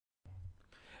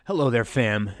Hello there,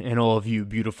 fam, and all of you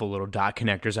beautiful little dot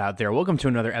connectors out there. Welcome to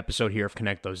another episode here of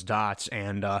Connect Those Dots,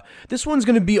 and this one's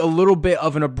going to be a little bit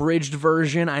of an abridged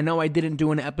version. I know I didn't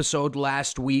do an episode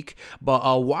last week,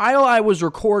 but while I was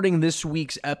recording this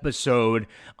week's episode,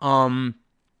 my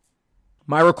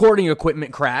recording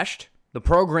equipment crashed. The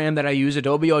program that I use,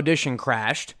 Adobe Audition,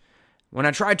 crashed. When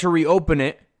I tried to reopen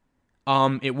it,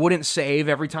 it wouldn't save.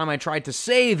 Every time I tried to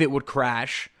save, it would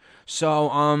crash.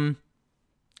 So,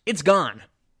 it's gone.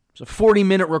 It's a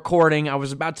 40-minute recording. I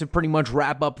was about to pretty much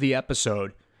wrap up the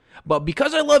episode. But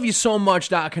because I love you so much,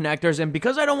 Dot Connectors, and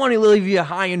because I don't want to leave you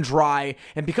high and dry,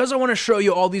 and because I want to show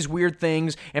you all these weird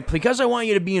things, and because I want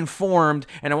you to be informed,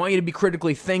 and I want you to be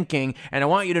critically thinking, and I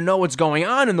want you to know what's going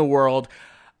on in the world,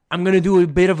 I'm going to do a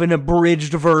bit of an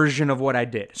abridged version of what I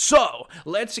did. So,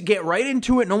 let's get right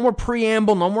into it. No more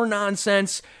preamble, no more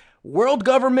nonsense. World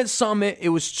Government Summit, it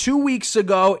was 2 weeks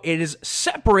ago. It is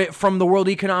separate from the World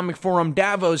Economic Forum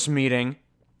Davos meeting.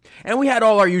 And we had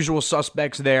all our usual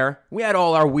suspects there. We had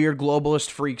all our weird globalist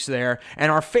freaks there.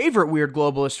 And our favorite weird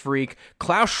globalist freak,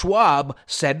 Klaus Schwab,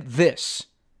 said this.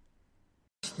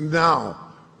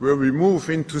 Now, where we move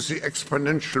into the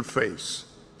exponential phase.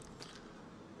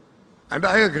 And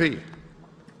I agree.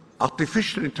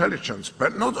 Artificial intelligence,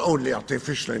 but not only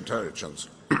artificial intelligence,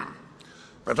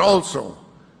 but also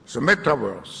the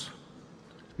metaverse,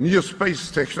 new space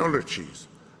technologies,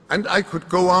 and I could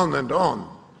go on and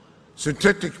on,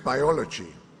 synthetic biology.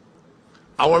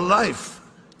 Our life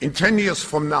in 10 years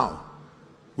from now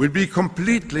will be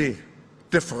completely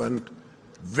different,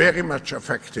 very much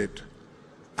affected,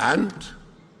 and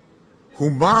who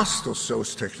masters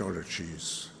those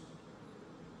technologies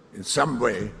in some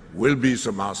way will be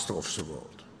the master of the world.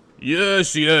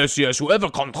 Yes.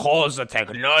 Whoever controls the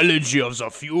technology of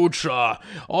the future,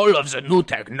 all of the new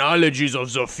technologies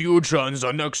of the future in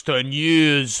the next 10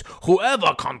 years,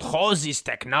 whoever controls this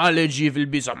technology will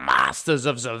be the masters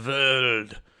of the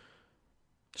world.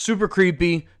 Super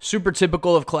creepy, super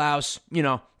typical of Klaus,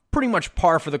 pretty much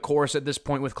par for the course at this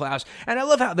point with Klaus. And I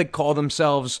love how they call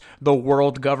themselves the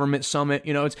World Government Summit.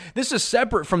 This is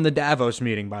separate from the Davos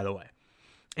meeting, by the way.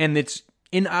 And it's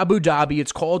in Abu Dhabi.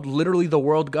 It's called literally the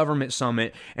World Government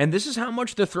Summit, and this is how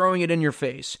much they're throwing it in your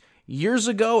face.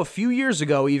 A few years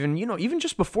ago, even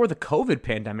just before the COVID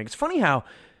pandemic, it's funny how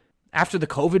after the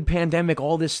COVID pandemic,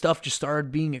 all this stuff just started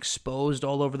being exposed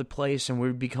all over the place, and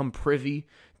we've become privy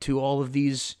to all of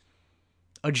these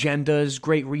agendas,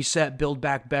 Great Reset, Build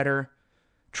Back Better,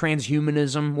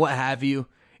 transhumanism, what have you.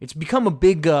 It's become a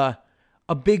big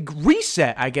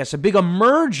reset, I guess, a big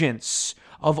emergence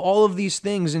of all of these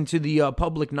things into the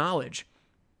public knowledge.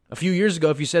 A few years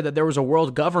ago, if you said that there was a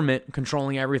world government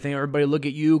controlling everything, everybody look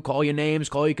at you, call you names,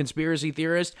 call you conspiracy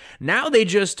theorist. Now they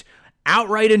just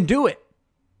outright and do it.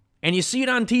 And you see it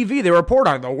on TV. They report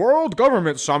on the World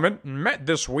Government Summit met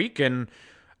this week in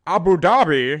Abu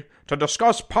Dhabi to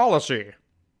discuss policy.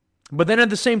 But then at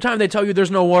the same time, they tell you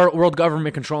there's no world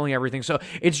government controlling everything. So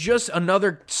it's just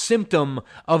another symptom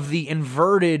of the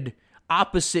inverted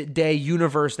opposite day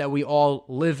universe that we all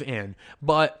live in.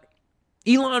 But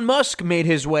Elon Musk made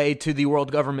his way to the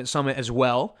World Government Summit as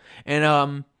well.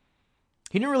 And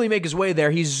he didn't really make his way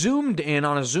there. He zoomed in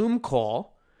on a Zoom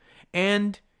call.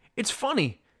 And it's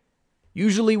funny.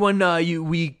 Usually when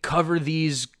we cover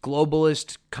these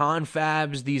globalist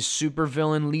confabs, these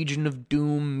supervillain Legion of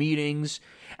Doom meetings,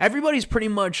 everybody's pretty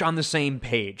much on the same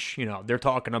page. They're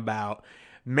talking about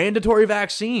mandatory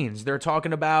vaccines. They're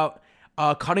talking about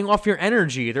cutting off your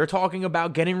energy. They're talking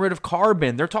about getting rid of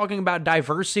carbon. They're talking about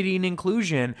diversity and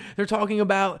inclusion. They're talking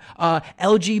about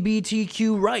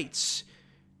LGBTQ rights.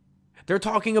 They're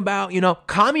talking about,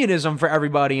 communism for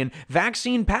everybody and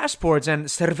vaccine passports and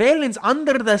surveillance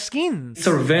under the skin.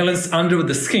 Surveillance under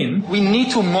the skin. We need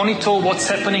to monitor what's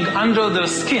happening under the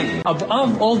skin.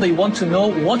 Above all, they want to know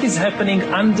what is happening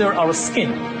under our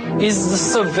skin. Is the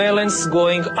surveillance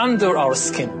going under our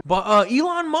skin? But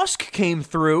Elon Musk came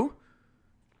through.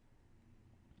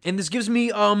 And this gives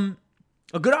me a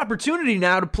good opportunity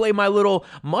now to play my little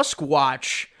Musk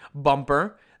Watch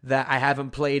bumper that I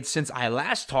haven't played since I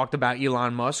last talked about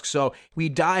Elon Musk. So we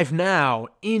dive now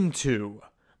into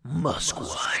Musk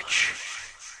Watch.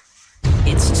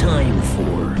 It's time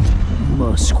for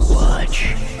Musk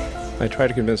Watch. I try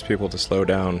to convince people to slow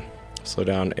down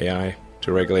AI,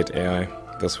 to regulate AI.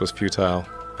 This was futile.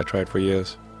 I tried for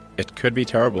years. It could be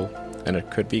terrible, and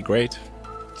it could be great.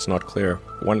 It's not clear.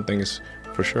 One thing is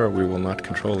for sure, we will not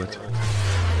control it.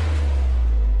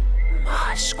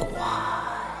 Musk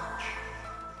Watch.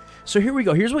 So here we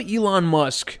go. Here's what Elon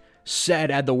Musk said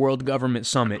at the World Government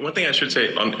Summit. One thing I should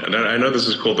say, I know this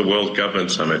is called the World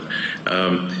Government Summit.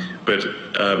 But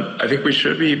I think we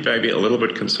should be maybe a little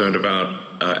bit concerned about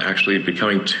actually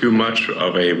becoming too much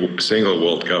of a single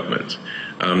world government.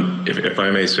 If I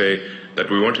may say, that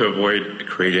we want to avoid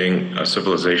creating a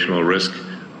civilizational risk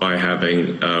by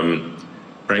having,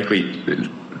 frankly,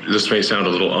 this may sound a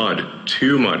little odd,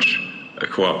 too much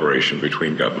cooperation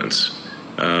between governments.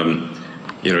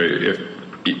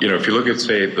 If you look at,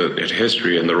 say, at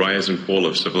history and the rise and fall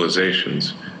of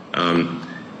civilizations,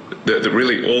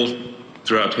 really all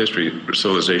throughout history,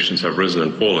 civilizations have risen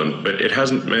and fallen, but it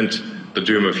hasn't meant the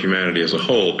doom of humanity as a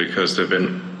whole, because there've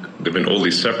been all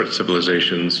these separate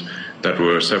civilizations that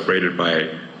were separated by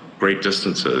great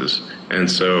distances, and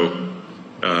so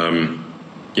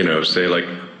say like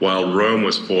while Rome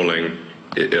was falling,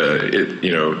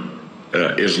 Islam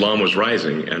was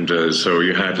rising, and so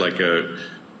you had like the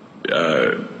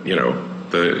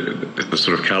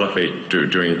sort of caliphate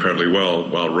doing incredibly well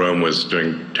while Rome was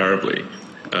doing terribly.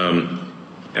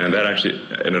 And that actually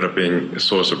ended up being a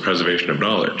source of preservation of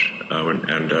knowledge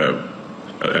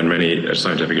and many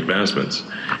scientific advancements.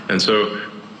 And so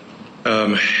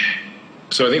I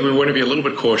think we want to be a little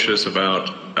bit cautious about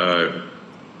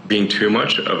being too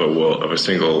much of a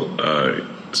single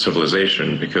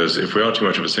civilization, because if we are too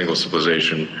much of a single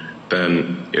civilization,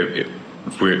 then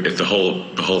if the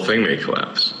whole thing may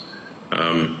collapse.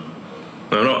 I'm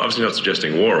obviously not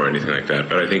suggesting war or anything like that,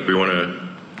 but I think we want to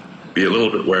be a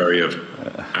little bit wary of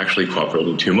actually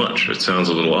cooperating too much. It sounds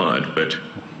a little odd, but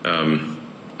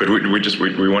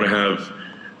we want to have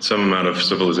some amount of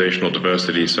civilizational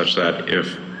diversity, such that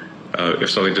if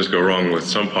something does go wrong with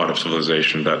some part of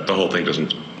civilization, that the whole thing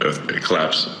doesn't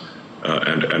collapse,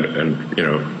 and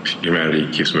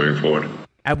humanity keeps moving forward.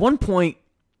 At one point,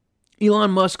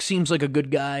 Elon Musk seems like a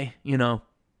good guy.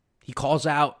 He calls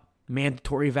out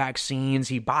mandatory vaccines.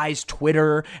 He buys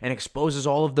Twitter and exposes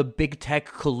all of the big tech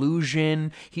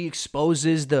collusion. He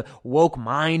exposes the woke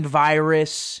mind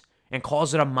virus and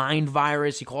calls it a mind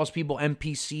virus. He calls people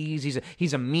NPCs.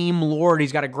 He's a meme lord.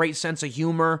 He's got a great sense of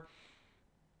humor.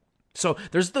 So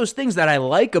there's those things that I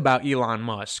like about Elon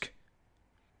Musk.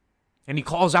 And he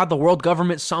calls out the World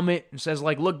Government Summit and says,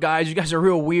 like, look, guys, you guys are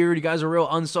real weird. You guys are real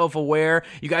unself-aware.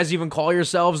 You guys even call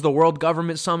yourselves the World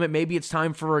Government Summit. Maybe it's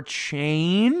time for a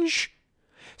change.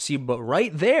 See, but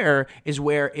right there is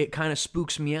where it kind of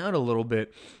spooks me out a little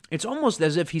bit. It's almost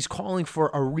as if he's calling for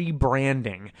a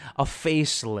rebranding, a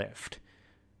facelift,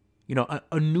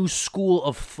 a new school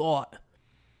of thought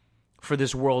for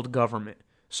this world government.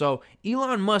 So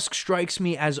Elon Musk strikes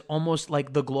me as almost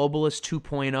like the globalist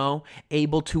 2.0,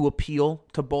 able to appeal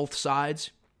to both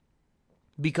sides,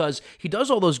 because he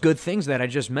does all those good things that I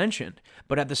just mentioned.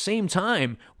 But at the same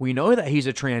time, we know that he's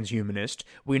a transhumanist.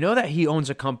 We know that he owns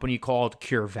a company called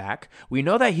CureVac. We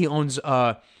know that he owns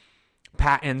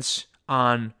patents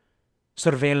on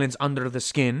surveillance under the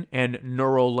skin and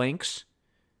neural links.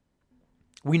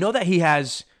 We know that he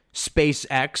has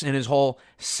SpaceX and his whole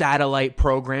satellite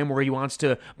program where he wants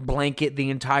to blanket the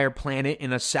entire planet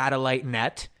in a satellite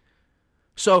net.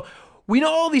 So we know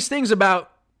all these things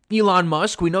about Elon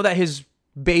Musk. We know that his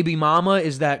baby mama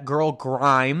is that girl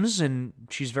Grimes, and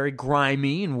she's very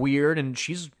grimy and weird, and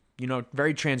she's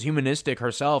very transhumanistic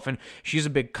herself, and she's a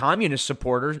big communist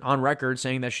supporter, on record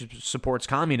saying that she supports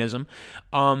communism.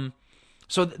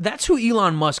 So that's who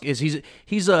Elon Musk is.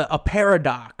 He's a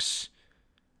paradox,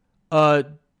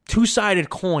 two-sided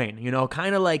coin,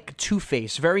 kind of like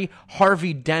Two-Face, very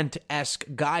Harvey Dent-esque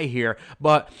guy here.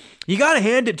 But you got to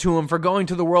hand it to him for going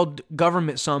to the World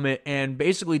Government Summit and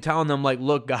basically telling them, like,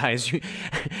 look, guys,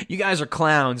 you guys are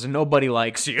clowns and nobody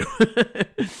likes you.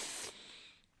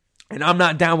 And I'm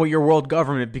not down with your world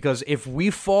government, because if we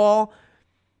fall,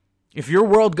 if your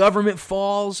world government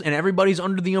falls and everybody's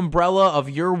under the umbrella of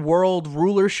your world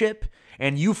rulership,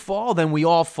 and you fall, then we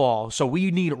all fall. So we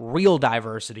need real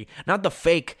diversity, not the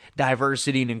fake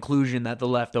diversity and inclusion that the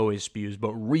left always spews,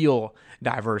 but real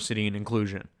diversity and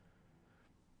inclusion.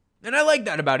 And I like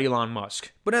that about Elon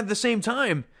Musk. But at the same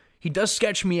time, he does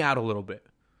sketch me out a little bit.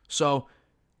 So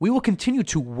we will continue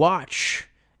to watch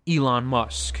Elon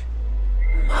Musk.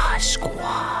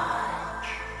 Musquatch.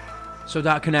 So,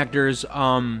 Dot Connectors,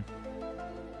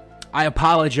 I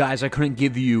apologize I couldn't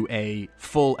give you a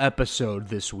full episode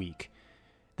this week.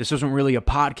 This wasn't really a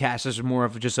podcast. This is more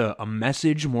of just a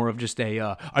message, more of just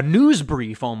a news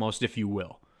brief almost, if you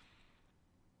will.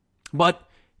 But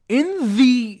in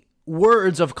the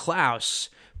words of Klaus,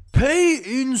 pay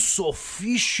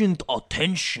insufficient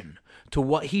attention to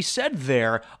what he said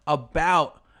there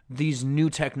about these new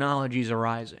technologies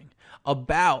arising.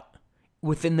 About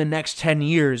within the next 10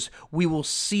 years, we will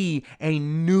see a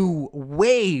new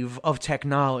wave of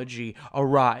technology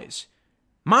arise.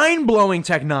 Mind-blowing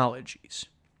technologies.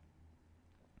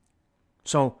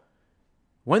 So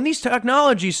when these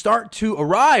technologies start to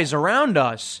arise around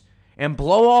us and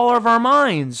blow all of our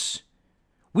minds,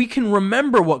 we can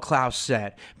remember what Klaus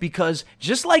said, because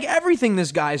just like everything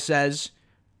this guy says,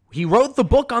 he wrote the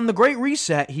book on the Great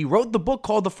Reset. He wrote the book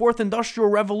called The Fourth Industrial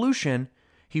Revolution.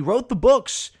 He wrote the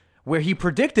books where he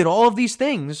predicted all of these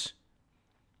things,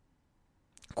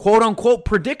 quote unquote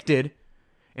predicted,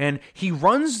 and he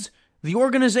runs the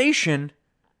organization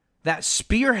that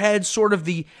spearheads sort of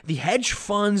the hedge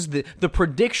funds, the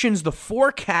predictions, the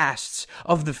forecasts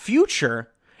of the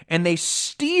future, and they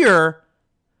steer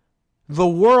the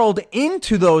world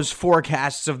into those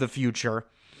forecasts of the future.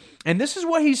 And this is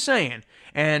what he's saying.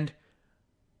 And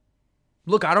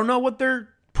look, I don't know what they're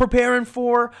preparing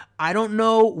for. I don't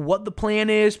know what the plan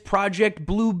is. Project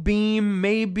Blue Beam,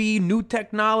 maybe new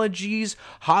technologies,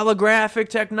 holographic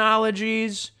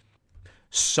technologies,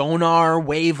 sonar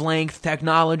wavelength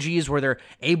technologies where they're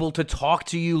able to talk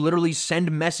to you, literally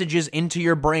send messages into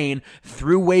your brain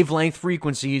through wavelength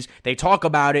frequencies. They talk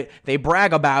about it, they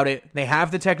brag about it, they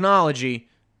have the technology.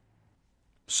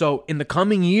 So in the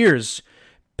coming years,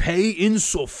 pay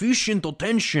insufficient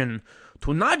attention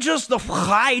to not just the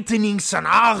frightening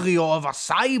scenario of a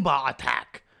cyber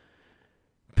attack.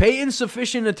 Pay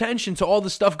insufficient attention to all the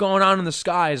stuff going on in the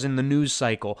skies in the news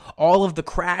cycle, all of the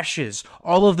crashes,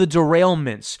 all of the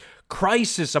derailments,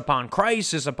 crisis upon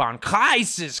crisis upon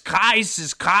crisis,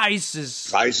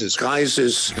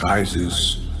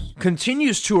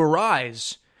 continues to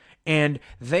arise, and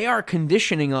they are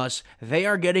conditioning us, they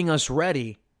are getting us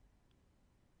ready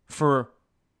for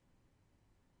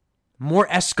more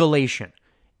escalation,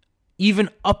 even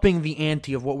upping the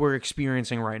ante of what we're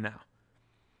experiencing right now.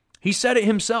 He said it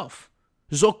himself.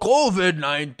 The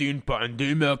COVID-19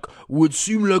 pandemic would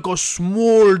seem like a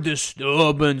small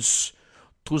disturbance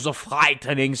to the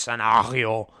frightening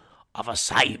scenario of a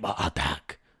cyber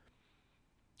attack.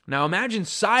 Now imagine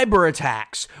cyber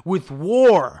attacks with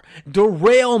war,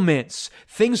 derailments,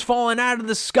 things falling out of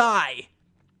the sky,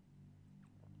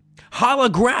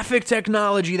 holographic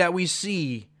technology that we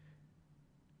see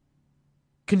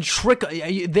can trick.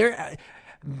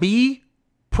 Be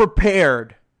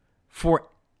prepared for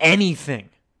anything.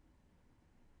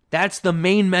 That's the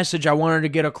main message I wanted to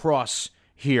get across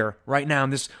here right now in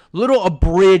this little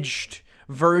abridged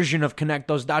version of Connect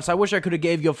Those Dots. I wish I could have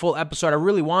gave you a full episode. I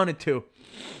really wanted to,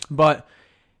 but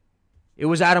it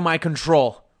was out of my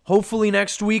control. Hopefully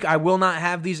next week I will not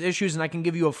have these issues and I can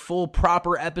give you a full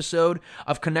proper episode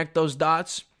of Connect Those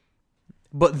Dots.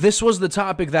 But this was the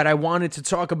topic that I wanted to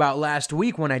talk about last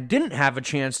week when I didn't have a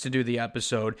chance to do the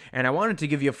episode, and I wanted to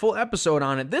give you a full episode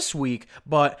on it this week.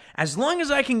 But as long as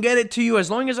I can get it to you,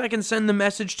 as long as I can send the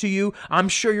message to you, I'm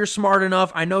sure you're smart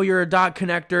enough. I know you're a dot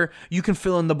connector. You can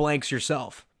fill in the blanks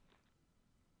yourself.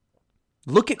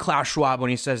 Look at Klaus Schwab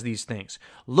when he says these things.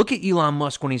 Look at Elon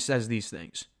Musk when he says these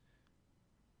things.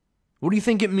 What do you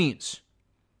think it means?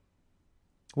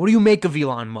 What do you make of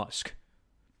Elon Musk?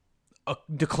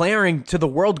 Declaring to the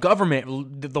world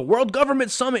government, the World Government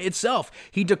Summit itself,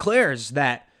 he declares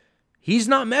that he's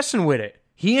not messing with it.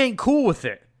 He ain't cool with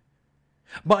it.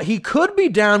 But he could be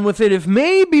down with it if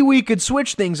maybe we could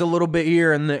switch things a little bit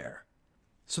here and there.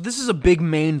 So this is a big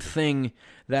main thing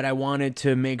that I wanted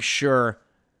to make sure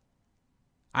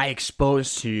I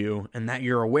expose to you and that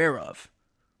you're aware of.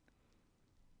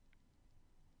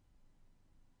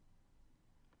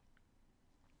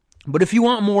 But if you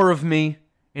want more of me,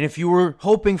 and if you were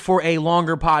hoping for a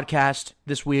longer podcast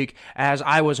this week, as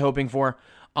I was hoping for,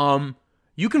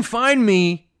 you can find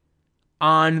me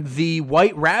on the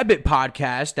White Rabbit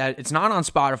podcast. That it's not on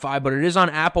Spotify, but it is on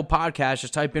Apple Podcasts.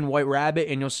 Just type in White Rabbit,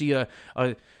 and you'll see a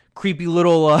creepy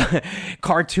little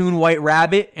cartoon White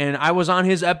Rabbit. And I was on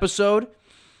his episode,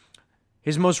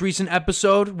 his most recent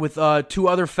episode, with two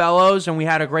other fellows, and we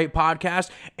had a great podcast.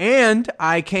 And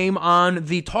I came on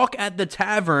the Talk at the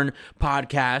Tavern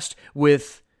podcast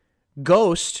with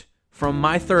Ghost from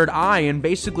My Third Eye, and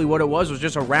basically what it was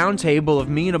just a round table of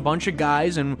me and a bunch of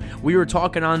guys, and we were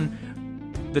talking on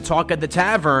the Talk at the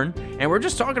Tavern, and we're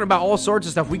just talking about all sorts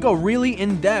of stuff. We go really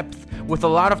in depth with a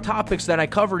lot of topics that I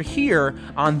covered here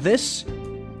on this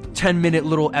 10-minute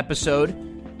little episode,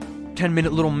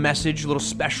 10-minute little message, little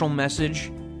special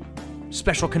message,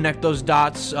 special Connect Those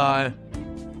Dots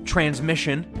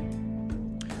transmission.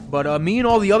 But me and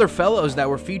all the other fellows that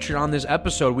were featured on this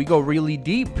episode, we go really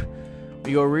deep.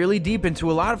 We go really deep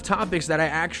into a lot of topics that I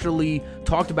actually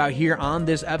talked about here on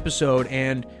this episode,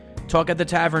 and Talk at the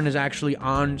Tavern is actually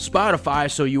on Spotify,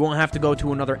 so you won't have to go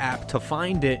to another app to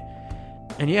find it.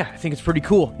 And yeah, I think it's pretty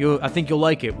cool. I think you'll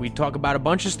like it. We talk about a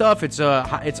bunch of stuff. It's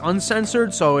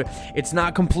uncensored, so it's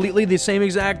not completely the same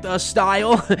exact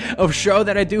style of show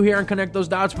that I do here on Connect Those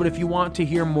Dots. But if you want to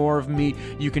hear more of me,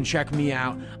 you can check me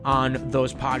out on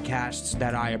those podcasts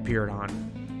that I appeared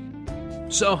on.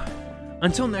 So,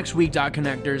 until next week, Dot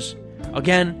Connectors.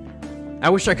 Again, I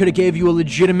wish I could have gave you a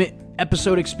legitimate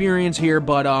episode experience here,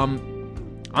 but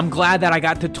I'm glad that I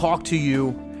got to talk to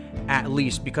you at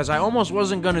least, because I almost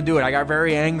wasn't going to do it. I got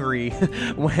very angry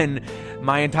when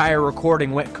my entire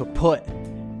recording went kaput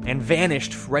and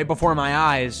vanished right before my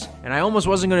eyes, and I almost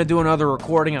wasn't going to do another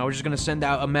recording. I was just going to send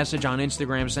out a message on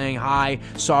Instagram saying, hi,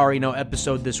 sorry, no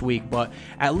episode this week, but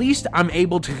at least I'm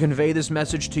able to convey this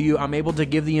message to you. I'm able to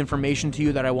give the information to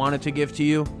you that I wanted to give to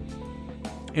you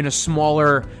in a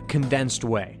smaller, condensed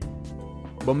way.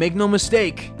 But make no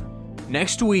mistake,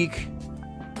 next week,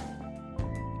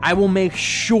 I will make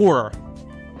sure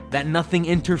that nothing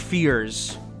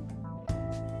interferes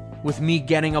with me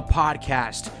getting a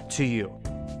podcast to you.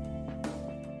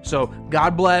 So,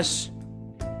 God bless,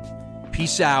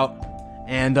 peace out,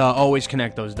 and always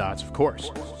connect those dots, of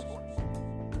course.